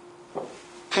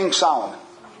 King Solomon.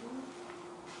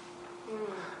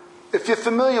 If you're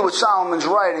familiar with Solomon's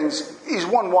writings, he's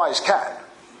one wise cat.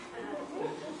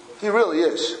 He really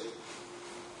is.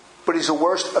 But he's the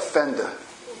worst offender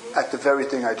at the very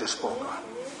thing I just spoke on.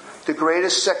 The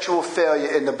greatest sexual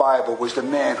failure in the Bible was the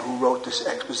man who wrote this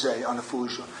expose on the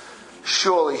foolish woman.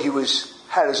 Surely he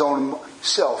had his own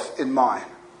self in mind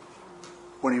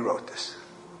when he wrote this.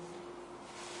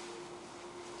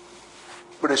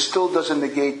 But it still doesn't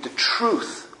negate the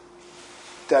truth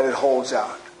that it holds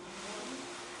out.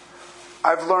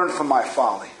 I've learned from my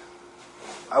folly.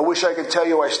 I wish I could tell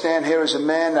you I stand here as a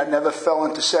man that never fell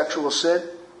into sexual sin,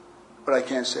 but I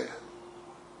can't say that.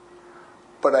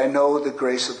 But I know the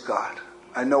grace of God.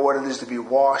 I know what it is to be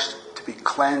washed, to be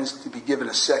cleansed, to be given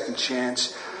a second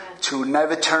chance, to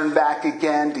never turn back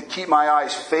again, to keep my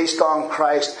eyes faced on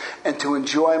Christ, and to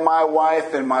enjoy my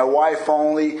wife and my wife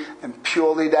only, and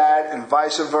purely that, and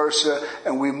vice versa,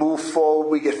 and we move forward.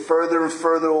 We get further and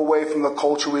further away from the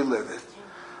culture we live in.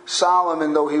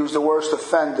 Solomon, though he was the worst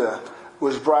offender,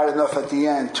 was bright enough at the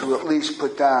end to at least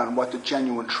put down what the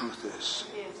genuine truth is.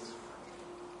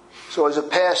 So as a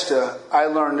pastor, I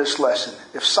learned this lesson.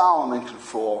 If Solomon can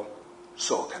fall,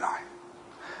 so can I.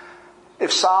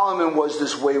 If Solomon was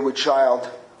this wayward child,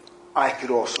 I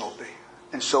could also be.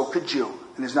 And so could you.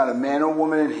 And there's not a man or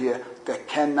woman in here that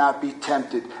cannot be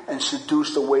tempted and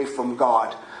seduced away from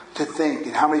God to think.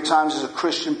 And how many times as a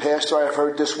Christian pastor I have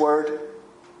heard this word?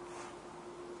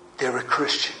 They're a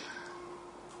Christian.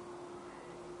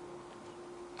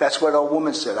 That's what a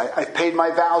woman said. I paid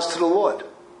my vows to the Lord.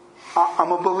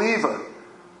 I'm a believer.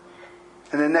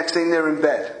 And the next thing they're in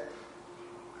bed.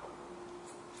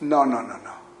 No.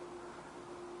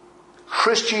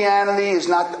 Christianity is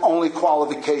not the only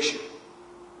qualification.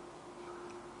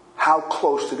 How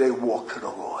close do they walk to the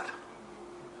Lord?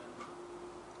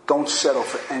 Don't settle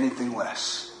for anything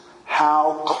less.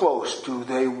 How close do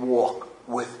they walk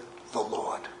with the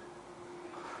Lord?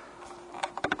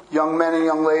 Young men and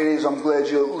young ladies, I'm glad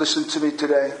you listened to me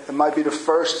today. It might be the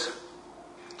first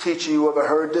teaching you ever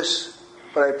heard this,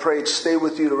 but I pray it stay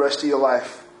with you the rest of your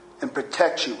life and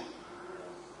protect you.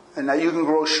 And that you can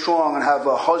grow strong and have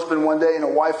a husband one day and a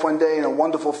wife one day and a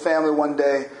wonderful family one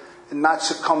day and not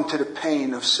succumb to the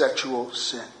pain of sexual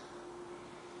sin.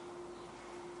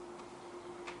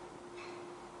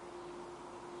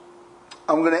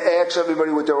 I'm going to ask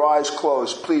everybody with their eyes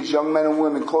closed. Please, young men and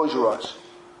women, close your eyes.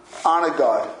 Honor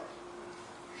God.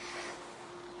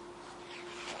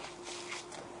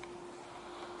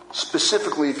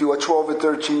 Specifically, if you are 12 or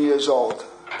 13 years old,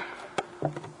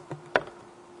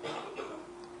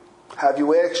 have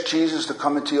you asked Jesus to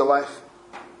come into your life?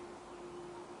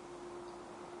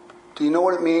 Do you know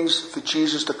what it means for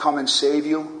Jesus to come and save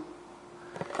you?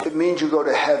 It means you go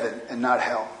to heaven and not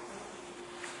hell.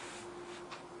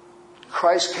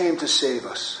 Christ came to save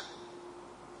us.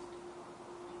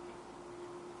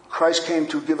 Christ came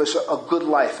to give us a good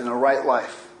life and a right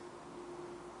life.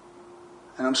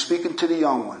 And I'm speaking to the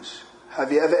young ones.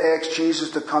 Have you ever asked Jesus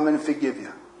to come in and forgive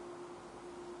you?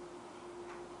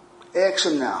 Ask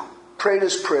him now. Pray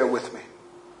this prayer with me.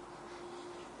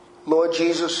 Lord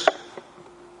Jesus,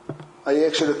 I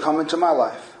ask you to come into my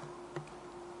life.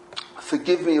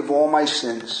 Forgive me of all my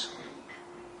sins.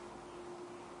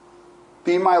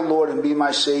 Be my Lord and be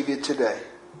my Savior today.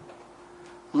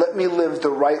 Let me live the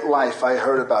right life I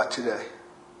heard about today.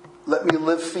 Let me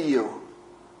live for you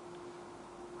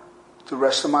the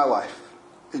rest of my life.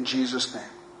 In Jesus' name.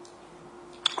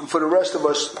 And for the rest of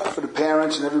us, for the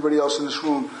parents and everybody else in this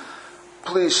room,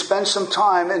 please spend some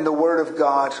time in the Word of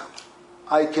God.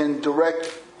 I can direct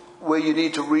where you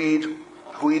need to read,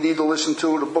 who you need to listen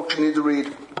to, the books you need to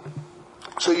read.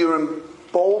 So you're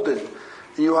emboldened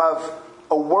and you have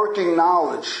a working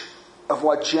knowledge of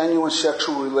what genuine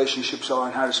sexual relationships are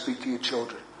and how to speak to your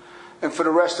children. And for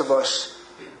the rest of us,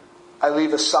 I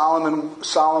leave a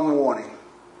solemn warning.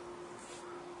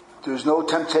 There's no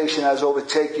temptation that has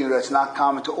overtaken you that's not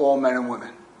common to all men and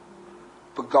women.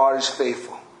 But God is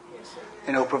faithful.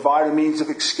 And He'll provide a means of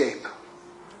escape.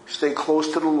 Stay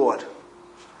close to the Lord.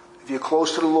 If you're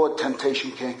close to the Lord,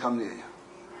 temptation can't come near you.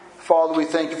 Father, we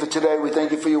thank you for today. We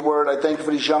thank you for your word. I thank you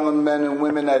for these young men and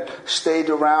women that stayed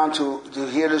around to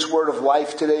hear this word of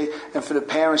life today, and for the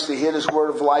parents to hear this word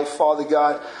of life, Father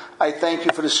God. I thank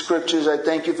you for the scriptures. I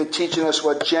thank you for teaching us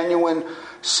what genuine,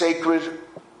 sacred,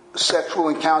 sexual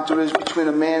encounter is between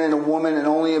a man and a woman, and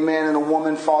only a man and a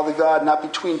woman, Father God, not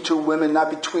between two women, not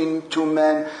between two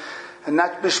men, and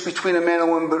not just between a man and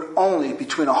a woman, but only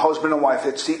between a husband and wife.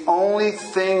 It's the only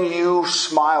thing you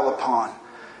smile upon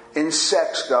in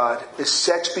sex, God, is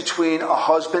sex between a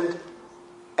husband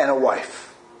and a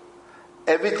wife.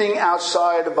 Everything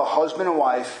outside of a husband and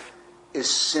wife is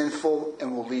sinful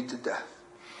and will lead to death.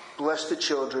 Bless the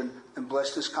children and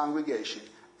bless this congregation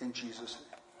in Jesus' name.